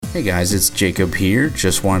Hey guys, it's Jacob here.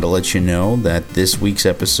 Just wanted to let you know that this week's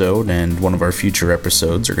episode and one of our future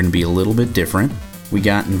episodes are going to be a little bit different. We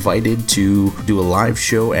got invited to do a live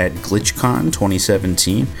show at GlitchCon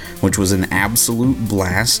 2017, which was an absolute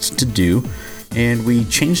blast to do. And we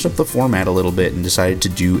changed up the format a little bit and decided to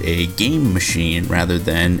do a game machine rather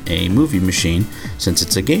than a movie machine, since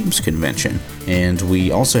it's a games convention. And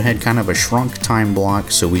we also had kind of a shrunk time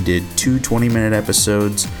block, so we did 2 20-minute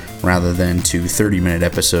episodes rather than 2 30-minute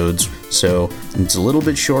episodes. So it's a little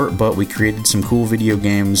bit short, but we created some cool video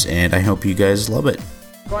games, and I hope you guys love it.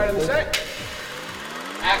 Quiet on the set.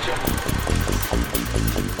 Action.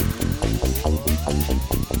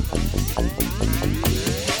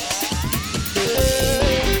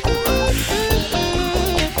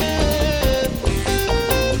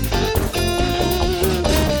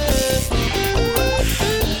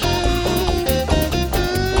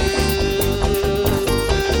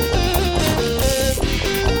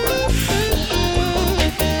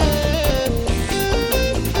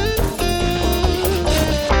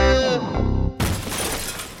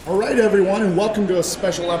 Everyone, and welcome to a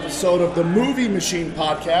special episode of the Movie Machine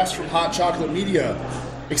podcast from Hot Chocolate Media.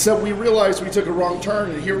 Except we realized we took a wrong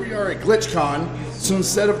turn, and here we are at GlitchCon. So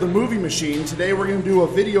instead of the movie machine, today we're going to do a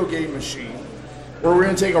video game machine, where we're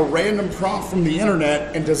going to take a random prompt from the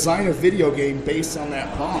internet and design a video game based on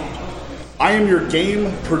that prompt. I am your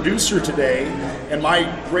game producer today, and my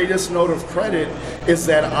greatest note of credit is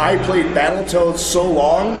that I played Battletoads so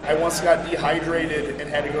long, I once got dehydrated and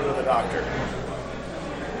had to go to the doctor.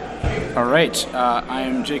 All right, I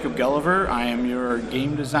am Jacob Gulliver. I am your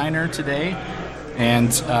game designer today,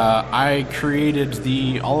 and I created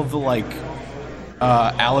all of the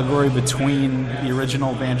allegory between the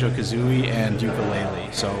original Banjo-Kazooie and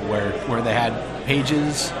ukulele. So where they had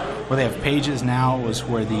pages, where they have pages now was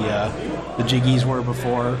where the jiggies were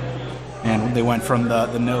before, and they went from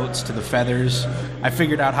the notes to the feathers. I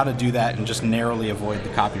figured out how to do that and just narrowly avoid the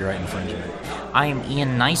copyright infringement. I am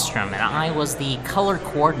Ian Nystrom, and I was the color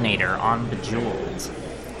coordinator on Bejeweled.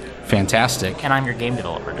 Fantastic. And I'm your game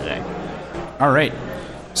developer today. All right.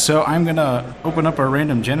 So I'm going to open up our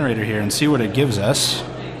random generator here and see what it gives us.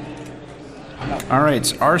 All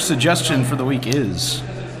right. Our suggestion for the week is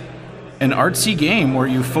an artsy game where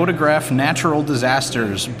you photograph natural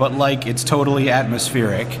disasters, but it's totally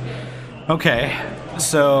atmospheric. Okay.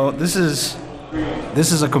 So this is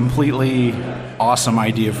a completely awesome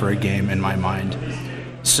idea for a game in my mind.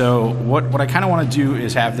 So what I kind of want to do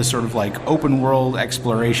is have this sort of open world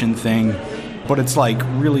exploration thing, but it's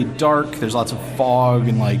really dark. There's lots of fog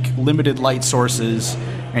and limited light sources,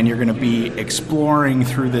 and you're going to be exploring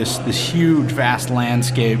through this huge vast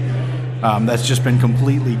landscape that's just been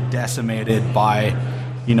completely decimated by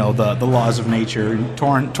the laws of nature,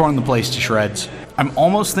 torn the place to shreds. I'm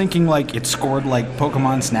almost thinking it's scored like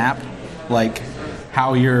Pokemon Snap,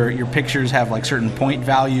 how your pictures have certain point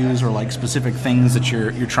values or specific things that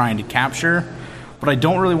you're trying to capture, but I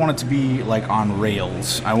don't really want it to be on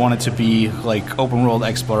rails. I want it to be open world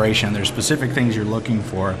exploration. There's specific things you're looking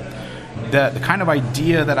for. The kind of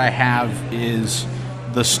idea that I have is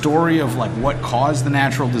the story of what caused the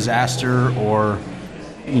natural disaster, or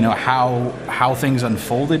how things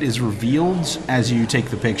unfolded is revealed as you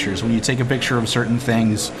take the pictures. When you take a picture of certain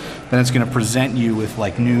things, then it's going to present you with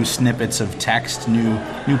new snippets of text,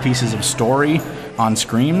 new pieces of story on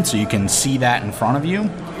screen, so you can see that in front of you.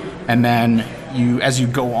 And then as you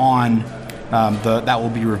go on, that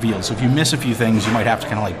will be revealed. So if you miss a few things, you might have to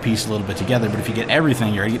kind of piece a little bit together. But if you get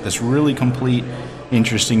everything, you're going to get this really complete,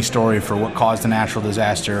 interesting story for what caused the natural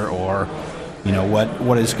disaster, or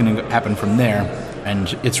what is going to happen from there.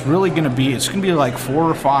 And it's going to be 4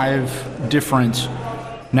 or 5 different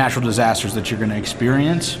natural disasters that you're going to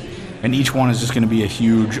experience, and each one is just going to be a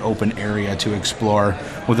huge open area to explore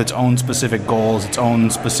with its own specific goals, its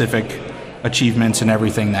own specific achievements, and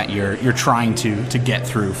everything that you're trying to get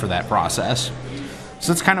through for that process.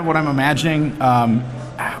 So that's kind of what I'm imagining.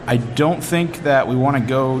 I don't think that we want to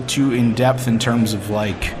go too in depth in terms of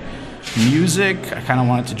music. I kind of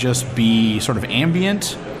want it to just be sort of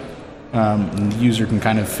ambient. The user can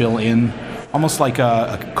kind of fill in almost like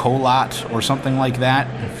a colot or something like that,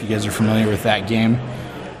 if you guys are familiar with that game.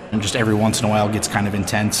 And just every once in a while it gets kind of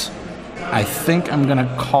intense. I think I'm going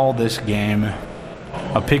to call this game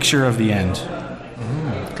A Picture of the End.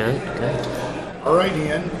 Good. All right,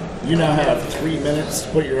 Ian. You now have 3 minutes to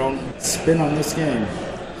put your own spin on this game.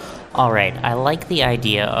 All right, I like the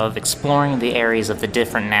idea of exploring the areas of the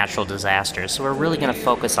different natural disasters. So we're really going to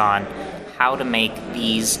focus on how to make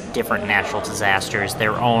these different natural disasters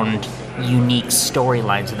their own unique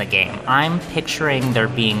storylines in the game. I'm picturing there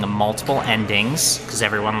being multiple endings, because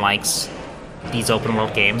everyone likes these open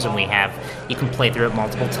world games, and you can play through it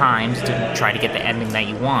multiple times to try to get the ending that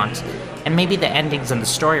you want. And maybe the endings and the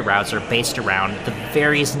story routes are based around the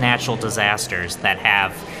various natural disasters that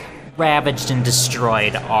have ravaged and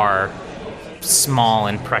destroyed our small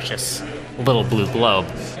and precious little blue globe.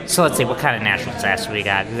 So let's see, what kind of natural disaster we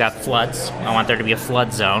got? We got floods. I want there to be a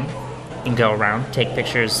flood zone. You can go around, take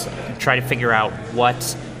pictures, and try to figure out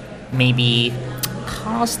what maybe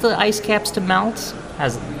caused the ice caps to melt,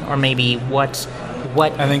 or maybe what.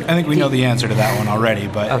 I think we know the answer to that one already,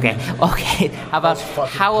 but okay.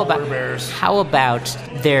 How about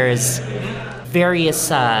there's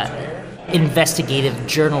various investigative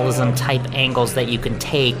journalism type angles that you can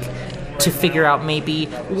take to figure out maybe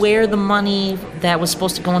where the money that was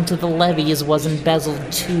supposed to go into the levees was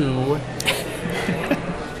embezzled to,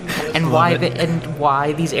 and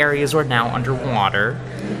why these areas are now underwater.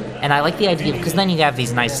 And I like the idea because then you have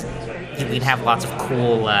these nice, you can have lots of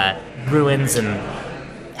cool ruins and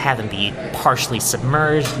have them be partially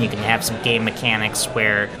submerged, and you can have some game mechanics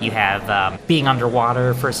where you have being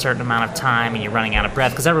underwater for a certain amount of time and you're running out of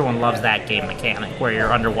breath, because everyone loves that game mechanic where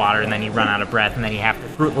you're underwater and then you run out of breath and then you have to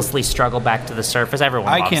fruitlessly struggle back to the surface.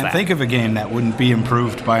 Everyone loves that. I can't think of a game that wouldn't be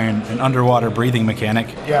improved by an underwater breathing mechanic.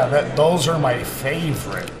 Yeah, those are my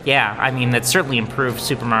favorite. Yeah, I mean, that certainly improved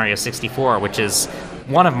Super Mario 64, which is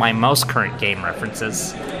one of my most current game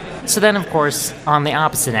references. So then, of course, on the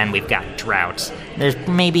opposite end, we've got drought. There's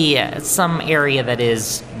maybe some area that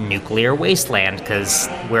is nuclear wasteland, because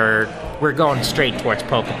we're going straight towards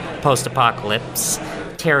post-apocalypse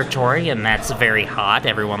territory, and that's very hot.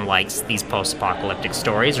 Everyone likes these post-apocalyptic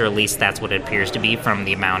stories, or at least that's what it appears to be from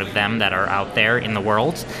the amount of them that are out there in the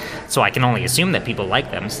world. So I can only assume that people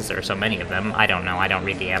like them, since there are so many of them. I don't know. I don't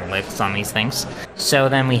read the analytics on these things. So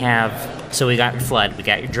then we got your flood, we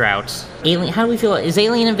got your drought. Alien. How do we feel? Is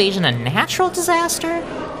alien invasion a natural disaster,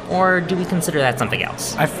 or do we consider that something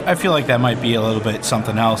else? I feel like that might be a little bit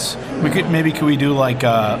something else. Could we do like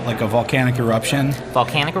a volcanic eruption?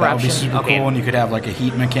 Volcanic eruption. That would be super cool, and you could have like a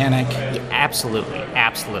heat mechanic. Yeah, absolutely.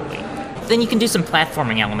 Then you can do some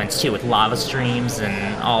platforming elements too, with lava streams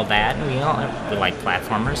and all that. We like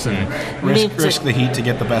platformmers, and risk the heat to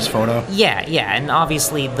get the best photo. Yeah, and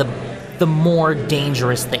obviously the more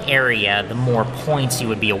dangerous the area, the more points you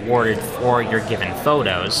would be awarded for your given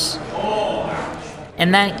photos.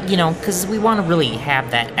 And that, because we want to really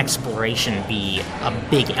have that exploration be a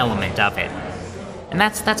big element of it. And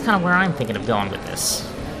that's kind of where I'm thinking of going with this.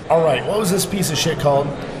 All right, what was this piece of shit called?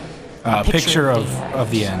 Picture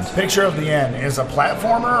of the End. Picture of the End is a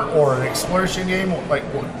platformer or an exploration game? Like,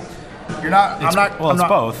 you're not. It's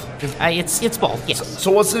both. It's both. Yes.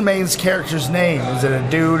 So what's the main character's name? Is it a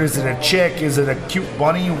dude? Is it a chick? Is it a cute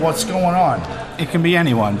bunny? What's going on? It can be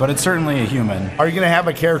anyone, but it's certainly a human. Are you going to have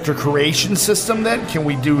a character creation system then? Can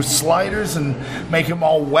we do sliders and make him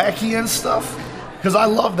all wacky and stuff? Because I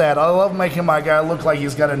love that. I love making my guy look like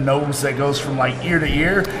he's got a nose that goes from like ear to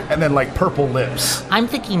ear and then like purple lips. I'm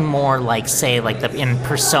thinking more like, say, like in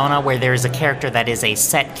Persona, where there's a character that is a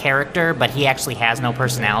set character, but he actually has no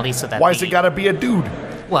personality. So that why's it got to be a dude?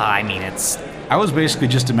 Well, I mean, it's. I was basically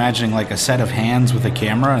just imagining like a set of hands with a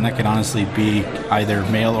camera, and that could honestly be either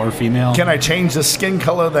male or female. Can I change the skin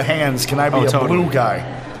color of the hands? Can I be blue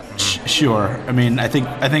guy? Sure. I mean, I think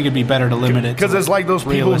it'd be better to limit it. Because it's like those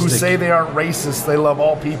people who say they aren't racist. They love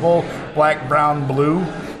all people, black, brown, blue.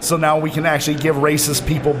 So now we can actually give racist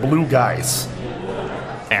people blue guys.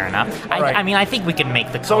 Fair enough. Right. I mean, I think we can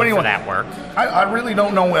make the code for that work. I really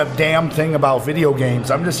don't know a damn thing about video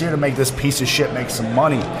games. I'm just here to make this piece of shit make some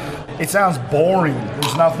money. It sounds boring.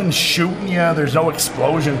 There's nothing shooting you. There's no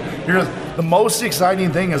explosion. The most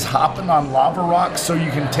exciting thing is hopping on lava rocks so you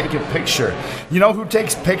can take a picture. You know who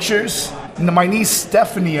takes pictures? My niece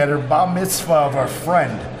Stephanie at her bar mitzvah of our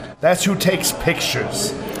friend. That's who takes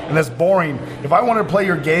pictures. And that's boring. If I want to play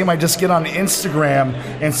your game, I just get on Instagram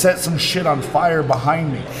and set some shit on fire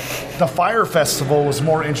behind me. The Fire Festival was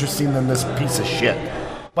more interesting than this piece of shit.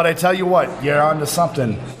 But I tell you what, you're onto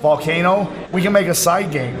something. Volcano, we can make a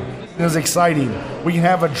side game. It is exciting. We can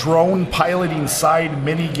have a drone piloting side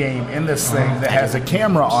mini game in this thing that has a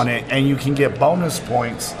camera on it, and you can get bonus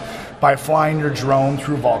points by flying your drone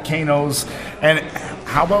through volcanoes. And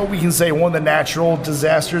how about we can say one of the natural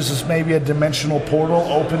disasters is maybe a dimensional portal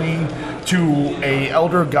opening to a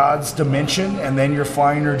Elder Gods dimension, and then you're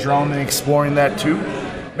flying your drone and exploring that too?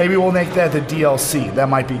 Maybe we'll make that the DLC. That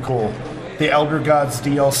might be cool. The Elder Gods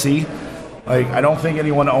DLC. Like, I don't think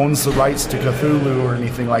anyone owns the rights to Cthulhu or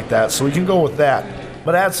anything like that, so we can go with that.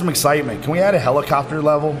 But add some excitement. Can we add a helicopter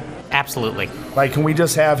level? Absolutely. Like, can we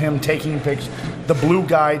just have him taking pictures, the blue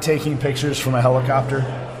guy taking pictures from a helicopter?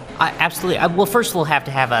 Absolutely. Well, first we'll have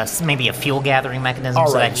to have maybe a fuel gathering mechanism All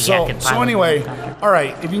so right. that Jack can pilot So the anyway, helicopter. all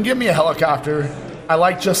right. If you can give me a helicopter, I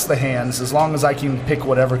like just the hands, as long as I can pick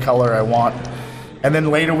whatever color I want. And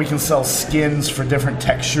then later we can sell skins for different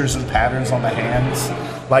textures and patterns on the hands.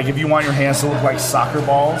 Like if you want your hands to look like soccer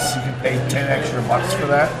balls, you can pay 10 extra bucks for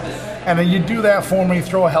that. And then you do that for me,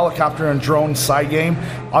 throw a helicopter and drone side game.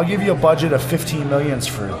 I'll give you a budget of 15 millions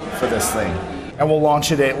for this thing. And we'll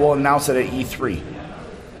we'll announce it at E3.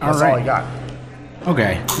 That's all I got.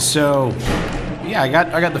 Okay, so yeah, I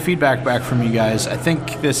got the feedback back from you guys. I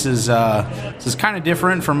think this is kind of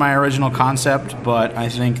different from my original concept, but I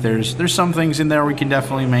think there's some things in there we can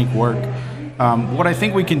definitely make work. What I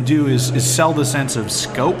think we can do is sell the sense of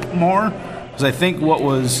scope more, because I think what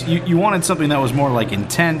was you wanted something that was more like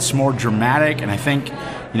intense, more dramatic, and I think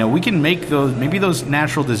we can make those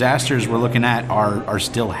natural disasters we're looking at are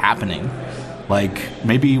still happening. Like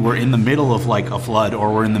maybe we're in the middle of like a flood,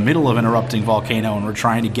 or we're in the middle of an erupting volcano, and we're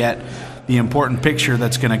trying to get the important picture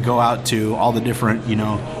that's going to go out to all the different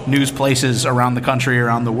news places around the country,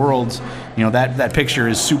 around the world. That picture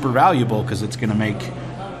is super valuable because it's going to make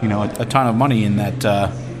a ton of money in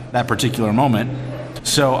that particular moment.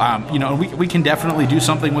 So we can definitely do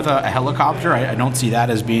something with a helicopter. I don't see that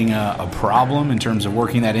as being a problem in terms of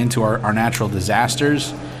working that into our natural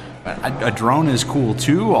disasters. A drone is cool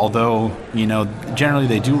too, although generally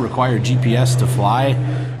they do require GPS to fly.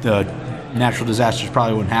 The natural disasters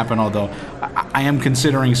probably wouldn't happen, although I am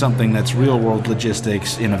considering something that's real world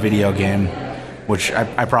logistics in a video game, which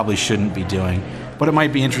I probably shouldn't be doing. But it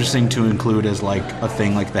might be interesting to include as like a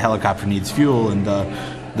thing, like the helicopter needs fuel and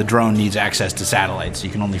the drone needs access to satellites.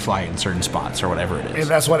 You can only fly it in certain spots or whatever it is. And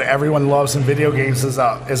that's what everyone loves in video games is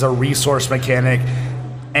a resource mechanic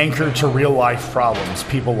anchored to real life problems.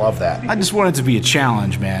 People love that. I just want it to be a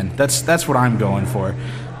challenge, man. That's what I'm going for.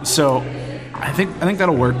 So I think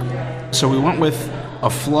that'll work. So we went with a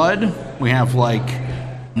flood. We have like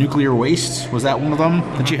nuclear waste. Was that one of them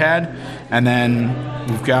that you had? And then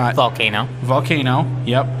we've got Volcano.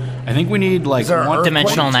 Yep. I think we need like one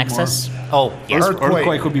dimensional nexus. Oh, yes.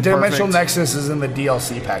 Earthquake would be Dimensional perfect. Nexus is in the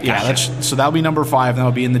DLC package. Yeah, so that'll be number 5.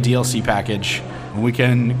 That'll be in the DLC package. And we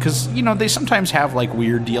can, because they sometimes have like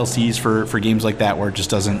weird DLCs for games like that where it just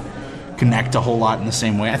doesn't connect a whole lot in the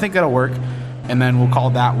same way. I think that'll work. And then we'll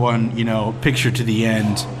call that one, picture to the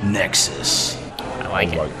end, Nexus. I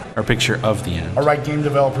like it. Or picture of the end. All right, game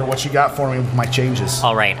developer, what you got for me with my changes?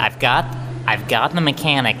 All right, I've got the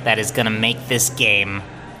mechanic that is going to make this game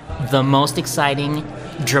the most exciting,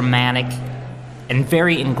 dramatic, and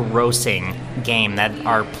very engrossing game that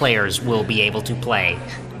our players will be able to play,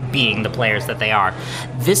 being the players that they are.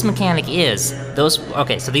 This mechanic is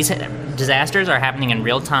so these disasters are happening in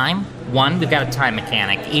real time. One, we've got a time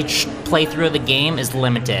mechanic. Each playthrough of the game is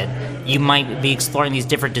limited. You might be exploring these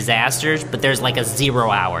different disasters, but there's like a 0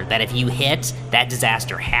 hour that if you hit, that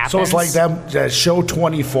disaster happens. So it's like that show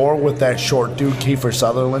 24 with that short dude, Kiefer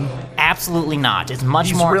Sutherland? Absolutely not. It's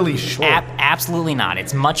much more... He's really short. Absolutely not.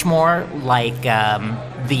 It's much more like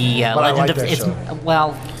the Legend of... That show.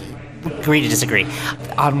 Well, agree to disagree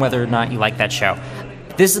on whether or not you like that show.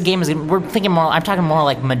 This game is... I'm talking more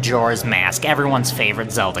like Majora's Mask, everyone's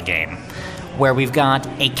favorite Zelda game, where we've got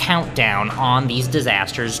a countdown on these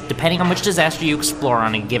disasters, depending on which disaster you explore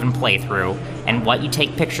on a given playthrough, and what you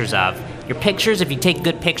take pictures of. Your pictures, if you take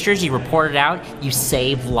good pictures, you report it out, you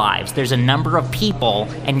save lives. There's a number of people,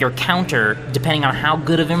 and your counter, depending on how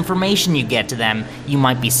good of information you get to them, you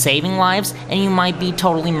might be saving lives, and you might be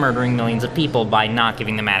totally murdering millions of people by not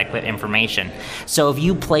giving them adequate information. So if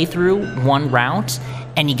you play through one route,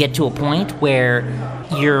 and you get to a point where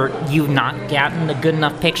you've not gotten the good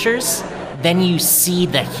enough pictures, then you see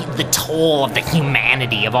the toll of the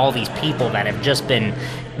humanity of all these people that have just been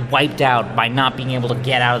wiped out by not being able to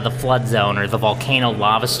get out of the flood zone or the volcano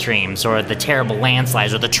lava streams or the terrible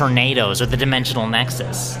landslides or the tornadoes or the dimensional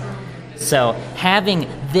nexus. So having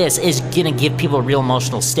this is going to give people a real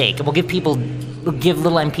emotional stake. It will give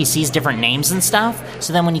little NPCs different names and stuff,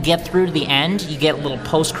 so then when you get through to the end, you get a little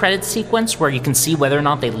post-credit sequence where you can see whether or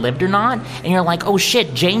not they lived or not, and you're like, oh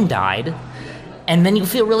shit, Jane died. And then you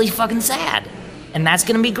feel really fucking sad. And that's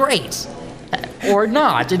going to be great. Or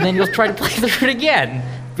not, and then you'll try to play through it again.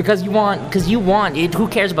 Because you want it. Who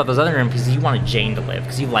cares about those other NPCs? You wanted Jane to live,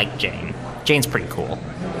 because you like Jane. Jane's pretty cool.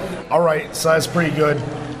 All right, so that's pretty good.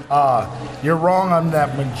 You're wrong on that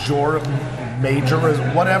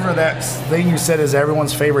whatever that thing you said is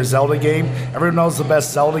everyone's favorite Zelda game. Everyone knows the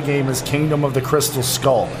best Zelda game is Kingdom of the Crystal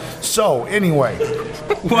Skull. So, anyway.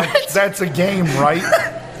 What? That's a game, right?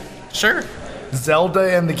 Sure.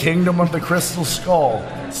 Zelda and the Kingdom of the Crystal Skull,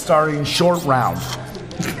 starring Short Round.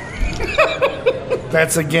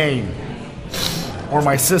 That's a game. Or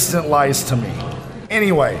my assistant lies to me.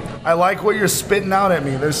 Anyway, I like what you're spitting out at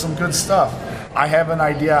me. There's some good stuff. I have an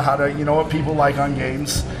idea how to, you know what people like on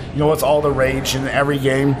games? You know what's all the rage in every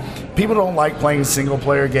game? People don't like playing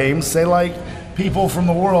single-player games. They like people from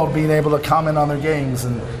the world being able to comment on their games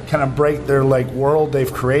and kind of break their like world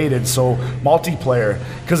they've created. So multiplayer,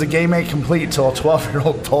 because a game ain't complete till a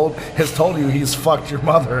 12-year-old has told you he's fucked your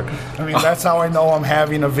mother. I mean, that's how I know I'm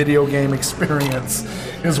having a video game experience,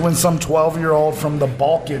 is when some 12-year-old from the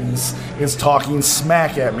Balkans is talking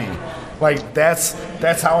smack at me. Like, that's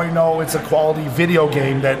how I know it's a quality video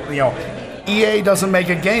game. That, you know, EA doesn't make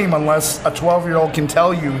a game unless a 12-year-old can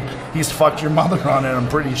tell you he's fucked your mother on it, I'm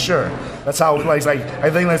pretty sure. That's how, like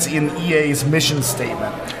I think that's in EA's mission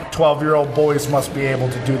statement. 12-year-old boys must be able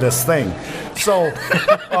to do this thing. So,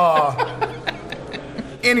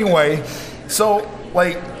 anyway, so,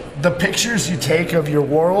 like, the pictures you take of your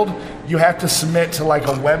world, you have to submit to, like,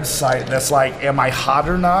 a website that's like, am I hot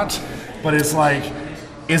or not? But it's like,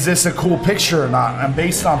 is this a cool picture or not? And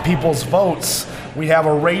based on people's votes, we have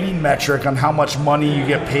a rating metric on how much money you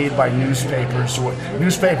get paid by newspapers.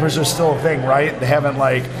 Newspapers are still a thing, right? They haven't,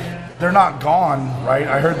 like, they're not gone, right?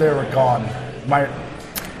 I heard they were gone.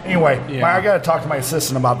 I got to talk to my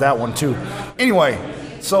assistant about that one, too. Anyway,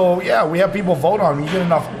 so, yeah, we have people vote on it. You get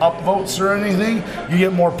enough upvotes or anything, you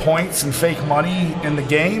get more points and fake money in the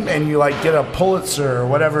game, and you, like, get a Pulitzer or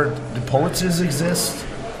whatever. Do Pulitzers exist?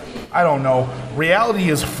 I don't know. Reality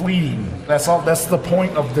is fleeting. That's all. That's the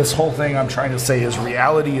point of this whole thing I'm trying to say, is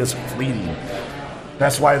reality is fleeting.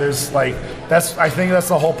 That's why there's like, I think that's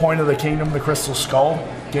the whole point of the Kingdom of the Crystal Skull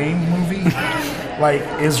game movie. Like,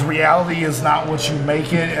 is reality is not what you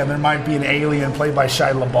make it, and there might be an alien played by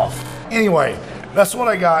Shia LaBeouf. Anyway, that's what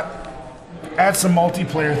I got. Add some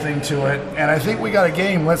multiplayer thing to it, and I think we got a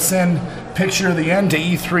game. Let's send picture of the end to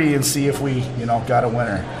E3 and see if we, got a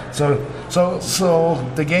winner. So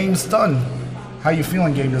the game's done. How you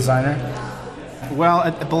feeling, game designer? Well,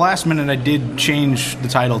 at the last minute, I did change the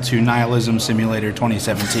title to Nihilism Simulator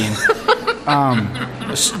 2017.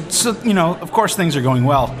 Of course, things are going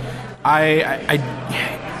well.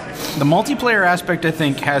 The multiplayer aspect, I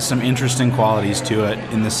think, has some interesting qualities to it,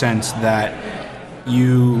 in the sense that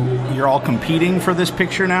you're all competing for this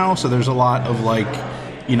picture now. So there's a lot of, like,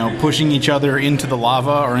 pushing each other into the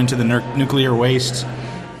lava or into the nuclear waste,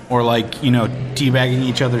 or, like, teabagging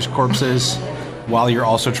each other's corpses, while you're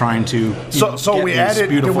also trying to get these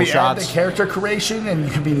beautiful shots. Add the character creation and you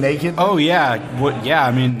can be naked? Oh yeah,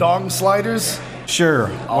 I mean, dong sliders.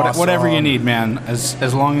 Sure, awesome. Whatever you need, man.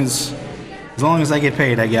 As long as I get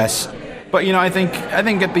paid, I guess. But I think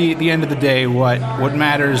at the end of the day, what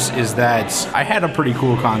matters is that I had a pretty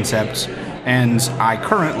cool concept, and I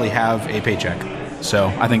currently have a paycheck.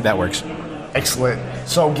 So I think that works. Excellent.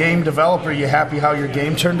 So, game developer, you happy how your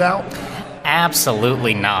game turned out?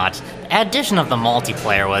 Absolutely not. The addition of the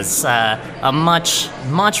multiplayer was a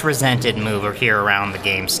much resented move here around the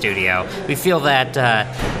game studio. We feel that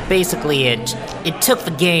basically it took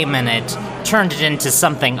the game and it turned it into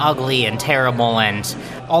something ugly and terrible, and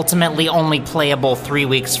ultimately only playable 3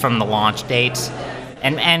 weeks from the launch date.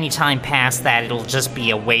 And any time past that, it'll just be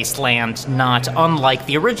a wasteland, not unlike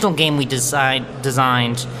the original game we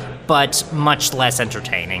designed, but much less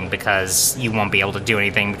entertaining, because you won't be able to do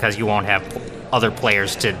anything because you won't have other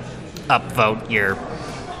players to upvote your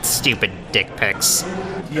stupid dick pics.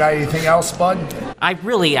 You got anything else, bud?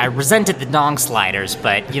 I resented the dong sliders,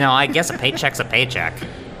 but, I guess a paycheck's a paycheck.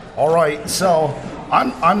 All right, so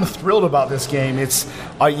I'm thrilled about this game. It's,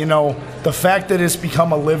 the fact that it's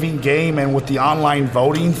become a living game, and with the online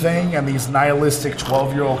voting thing and these nihilistic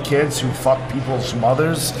 12-year-old kids who fuck people's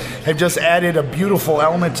mothers have just added a beautiful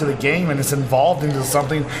element to the game, and it's evolved into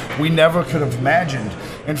something we never could have imagined.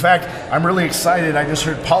 In fact, I'm really excited. I just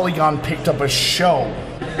heard Polygon picked up a show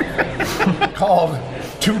called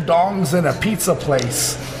Two Dongs in a Pizza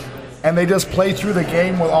Place, and they just play through the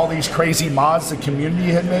game with all these crazy mods the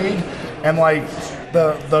community had made, and like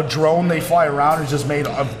the drone they fly around is just made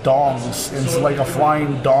of dongs. It's like a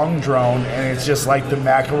flying dong drone, and it's just like the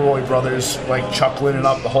McElroy brothers like chuckling it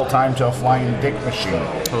up the whole time to a flying dick machine.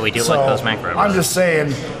 Well, we do like those McElroy brothers. I'm just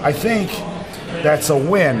saying, I think that's a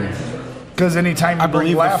win, because anytime you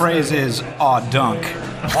bring laughter, the phrase is "aw dunk."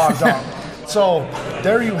 Aw dunk. So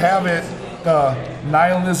there you have it, the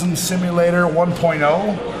Nihilism Simulator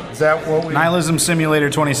 1.0. Is that what we... Nihilism Simulator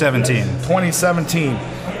 2017. 2017.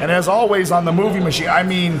 And as always on the movie machine, I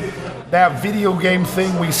mean, that video game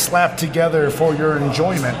thing we slapped together for your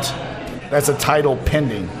enjoyment, that's a title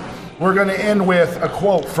pending. We're going to end with a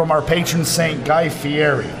quote from our patron saint, Guy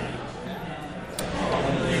Fieri.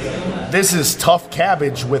 This is tough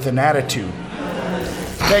cabbage with an attitude.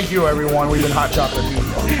 Thank you, everyone. We've been Hot Chocolate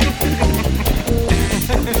Media.